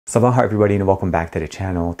Sabah everybody and welcome back to the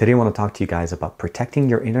channel. Today I want to talk to you guys about protecting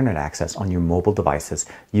your internet access on your mobile devices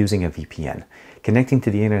using a VPN. Connecting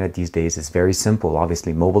to the internet these days is very simple.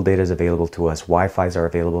 Obviously mobile data is available to us, Wi-Fi's are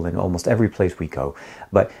available in almost every place we go.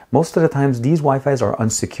 But most of the times these Wi-Fi's are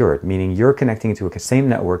unsecured, meaning you're connecting to the same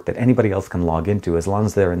network that anybody else can log into as long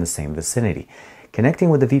as they're in the same vicinity. Connecting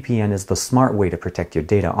with the VPN is the smart way to protect your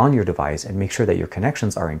data on your device and make sure that your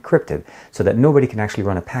connections are encrypted so that nobody can actually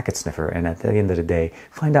run a packet sniffer and at the end of the day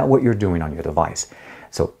find out what you're doing on your device.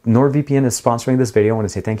 So NordVPN is sponsoring this video. I want to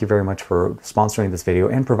say thank you very much for sponsoring this video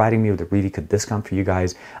and providing me with a really good discount for you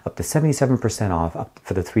guys, up to 77% off up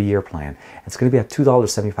for the 3-year plan. It's going to be at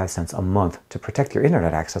 $2.75 a month to protect your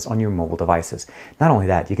internet access on your mobile devices. Not only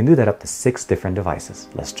that, you can do that up to 6 different devices.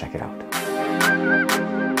 Let's check it out.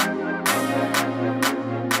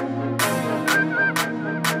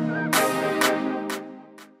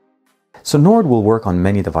 So Nord will work on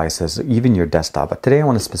many devices, even your desktop, but today I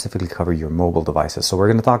want to specifically cover your mobile devices. So we're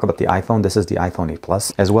going to talk about the iPhone. This is the iPhone 8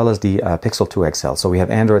 Plus, as well as the Pixel 2 XL. So we have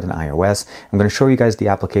Android and iOS. I'm going to show you guys the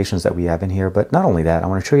applications that we have in here, but not only that, I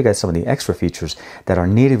want to show you guys some of the extra features that are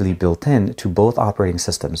natively built in to both operating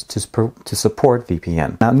systems to support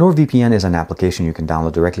VPN. Now, NordVPN is an application you can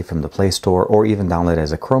download directly from the Play Store or even download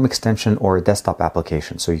as a Chrome extension or a desktop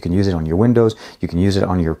application. So you can use it on your Windows, you can use it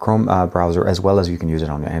on your Chrome browser, as well as you can use it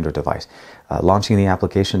on your Android device. Launching the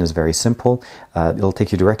application is very simple. It'll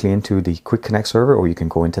take you directly into the Quick Connect server, or you can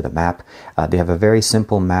go into the map. They have a very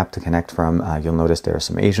simple map to connect from. You'll notice there are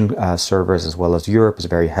some Asian servers as well as Europe is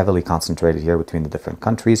very heavily concentrated here between the different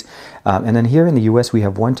countries. And then here in the US, we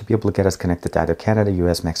have one to be able to get us connected to either Canada,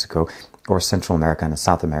 US, Mexico, or Central America and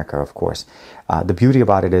South America, of course. The beauty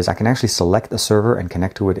about it is I can actually select a server and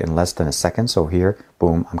connect to it in less than a second. So here,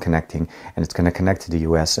 boom, I'm connecting, and it's going to connect to the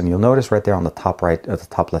US. And you'll notice right there on the top right, at the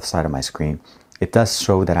top left side of my screen, it does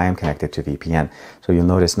show that I am connected to VPN. So you'll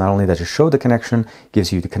notice not only does it show the connection,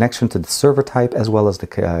 gives you the connection to the server type as well as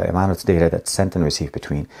the amount of data that's sent and received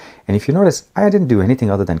between. And if you notice, I didn't do anything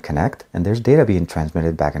other than connect, and there's data being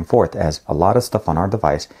transmitted back and forth as a lot of stuff on our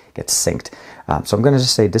device gets synced. So I'm going to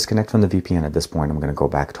just say disconnect from the VPN at this point. I'm going to go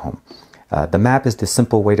back to home. The map is the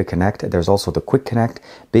simple way to connect. There's also the Quick Connect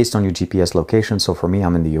based on your GPS location. So for me,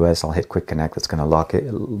 I'm in the US, I'll hit Quick Connect. It's going to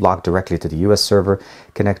lock directly to the US server,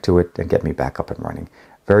 connect to it, and get me back up and running.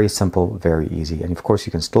 Very simple, very easy. And of course,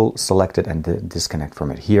 you can still select it and disconnect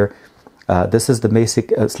from it here. This is the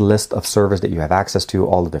basic list of servers that you have access to,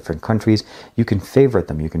 all the different countries. You can favorite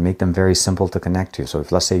them. You can make them very simple to connect to. So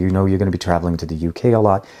if, let's say, you know you're going to be traveling to the UK a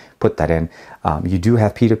lot, put that in. You do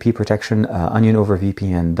have P2P protection, onion over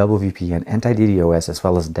VPN, double VPN, anti-DDoS, as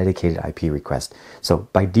well as dedicated IP request. So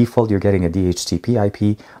by default, you're getting a DHCP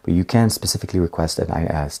IP, but you can specifically request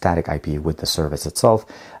a static IP with the service itself.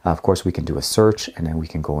 Of course, we can do a search, and then we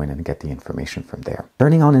can go in and get the information from there.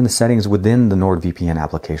 Turning on in the settings within the NordVPN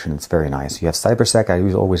application, it's very nice. You have CyberSec.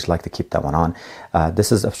 I always like to keep that one on.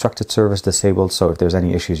 This is obstructed service disabled, so if there's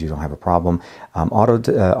any issues, you don't have a problem.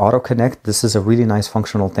 Auto Connect, this is a really nice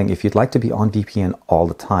functional thing. If you'd like to be on VPN all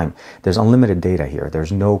the time, there's unlimited data here.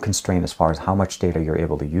 There's no constraint as far as how much data you're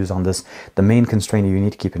able to use on this. The main constraint you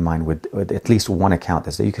need to keep in mind with at least one account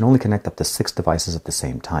is that you can only connect up to 6 devices at the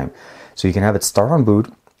same time. So you can have it start on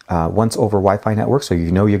boot, once over Wi-Fi network, so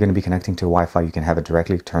you know you're going to be connecting to Wi-Fi, you can have it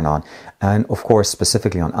directly turn on, and of course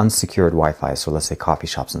specifically on unsecured Wi-Fi, so let's say coffee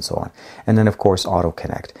shops and so on. And then of course auto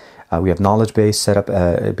connect. We have knowledge base set up,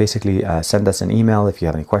 basically send us an email if you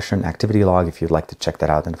have any question, activity log if you'd like to check that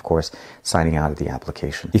out, and of course signing out of the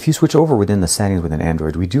application. If you switch over within the settings within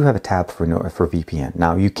Android, we do have a tab for VPN.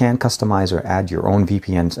 Now you can customize or add your own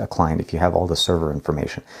VPN client if you have all the server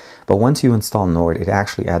information. But once you install Nord, it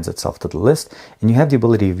actually adds itself to the list, and you have the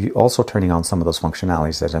ability of also turning on some of those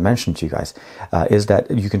functionalities as I mentioned to you guys, is that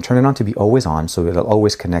you can turn it on to be always on, so it'll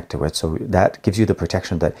always connect to it. So that gives you the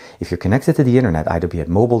protection that if you're connected to the internet, either be it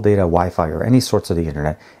mobile data, Wi-Fi, or any sorts of the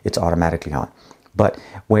internet, it's automatically on. But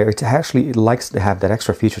where it actually likes to have that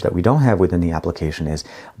extra feature that we don't have within the application is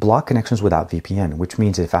block connections without VPN, which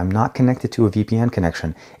means if I'm not connected to a VPN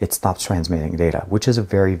connection, it stops transmitting data, which is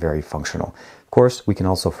very, very functional. Of course, we can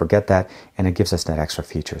also forget that, and it gives us that extra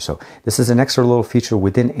feature. So this is an extra little feature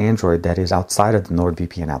within Android that is outside of the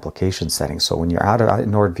NordVPN application settings. So when you're out of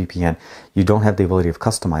NordVPN, you don't have the ability of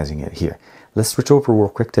customizing it here. Let's switch over real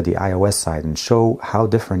quick to the iOS side and show how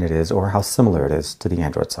different it is or how similar it is to the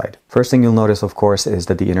Android side. First thing you'll notice, of course, is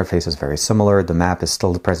that the interface is very similar. The map is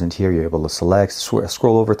still present here. You're able to select,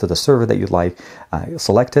 scroll over to the server that you'd like,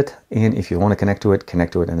 select it, and if you want to connect to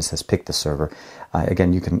it, and it says pick the server.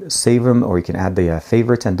 Again, you can save them or you can add the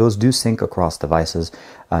favorites, and those do sync across devices.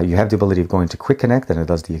 You have the ability of going to quick connect, and it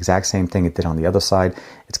does the exact same thing it did on the other side.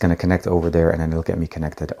 It's going to connect over there, and then it'll get me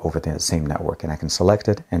connected over the same network, and I can select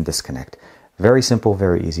it and disconnect. Very simple,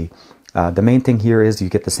 very easy. The main thing here is you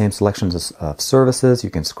get the same selections of services. You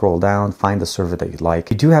can scroll down, find the server that you'd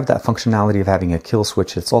like. You do have that functionality of having a kill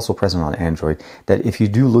switch. It's also present on Android, that if you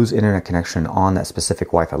do lose internet connection on that specific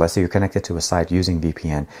Wi-Fi, let's say you're connected to a site using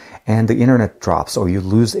VPN and the internet drops or you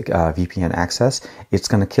lose VPN access, it's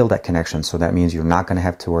going to kill that connection. So that means you're not going to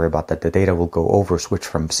have to worry about that. The data will go over, switch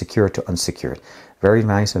from secure to unsecured. Very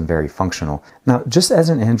nice and very functional. Now, just as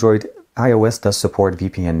in Android, iOS does support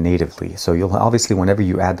VPN natively, so you'll obviously, whenever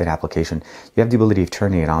you add that application, you have the ability of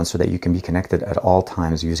turning it on so that you can be connected at all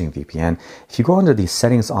times using VPN. If you go under the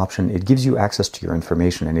settings option, it gives you access to your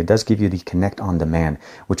information, and it does give you the connect on demand,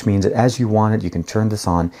 which means that as you want it, you can turn this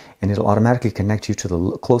on and it'll automatically connect you to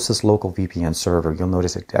the closest local VPN server. You'll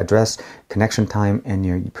notice address, connection time, and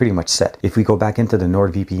you're pretty much set. If we go back into the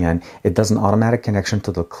NordVPN, it does an automatic connection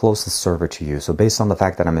to the closest server to you. So based on the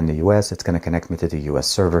fact that I'm in the US, it's going to connect me to the US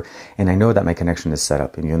server, and I know that my connection is set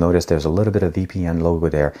up. And you'll notice there's a little bit of VPN logo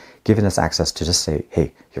there, giving us access to just say,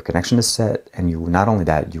 hey, your connection is set, and you, not only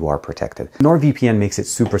that, you are protected. NordVPN makes it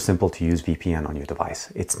super simple to use VPN on your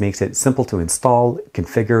device. It makes it simple to install,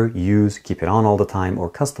 configure, use, keep it on all the time, or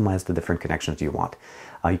customize the different connections you want.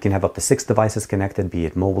 You can have up to 6 devices connected, be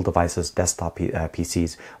it mobile devices, desktop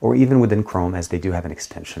PCs, or even within Chrome, as they do have an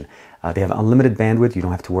extension. They have unlimited bandwidth. You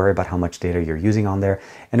don't have to worry about how much data you're using on there.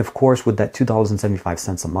 And of course, with that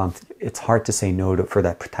 $2.75 a month, it's hard to say no for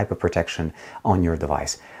that type of protection on your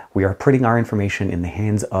device. We are putting our information in the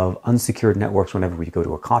hands of unsecured networks whenever we go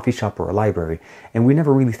to a coffee shop or a library, and we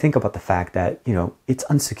never really think about the fact that, you know, it's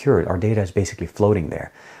unsecured. Our data is basically floating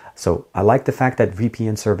there. So I like the fact that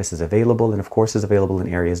VPN service is available, and of course is available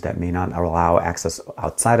in areas that may not allow access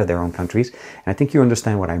outside of their own countries. And I think you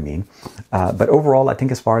understand what I mean. But overall, I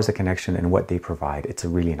think as far as the connection and what they provide, it's a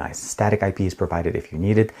really nice. Static IP is provided if you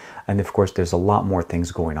need it. And of course, there's a lot more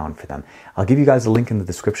things going on for them. I'll give you guys a link in the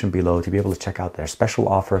description below to be able to check out their special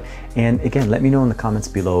offer. And again, let me know in the comments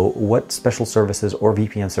below what special services or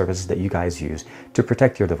VPN services that you guys use to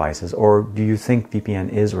protect your devices, or do you think VPN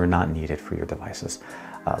is or not needed for your devices?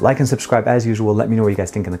 Like and subscribe as usual. Let me know what you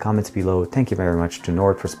guys think in the comments below. Thank you very much to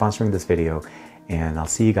Nord for sponsoring this video, and I'll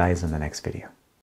see you guys in the next video.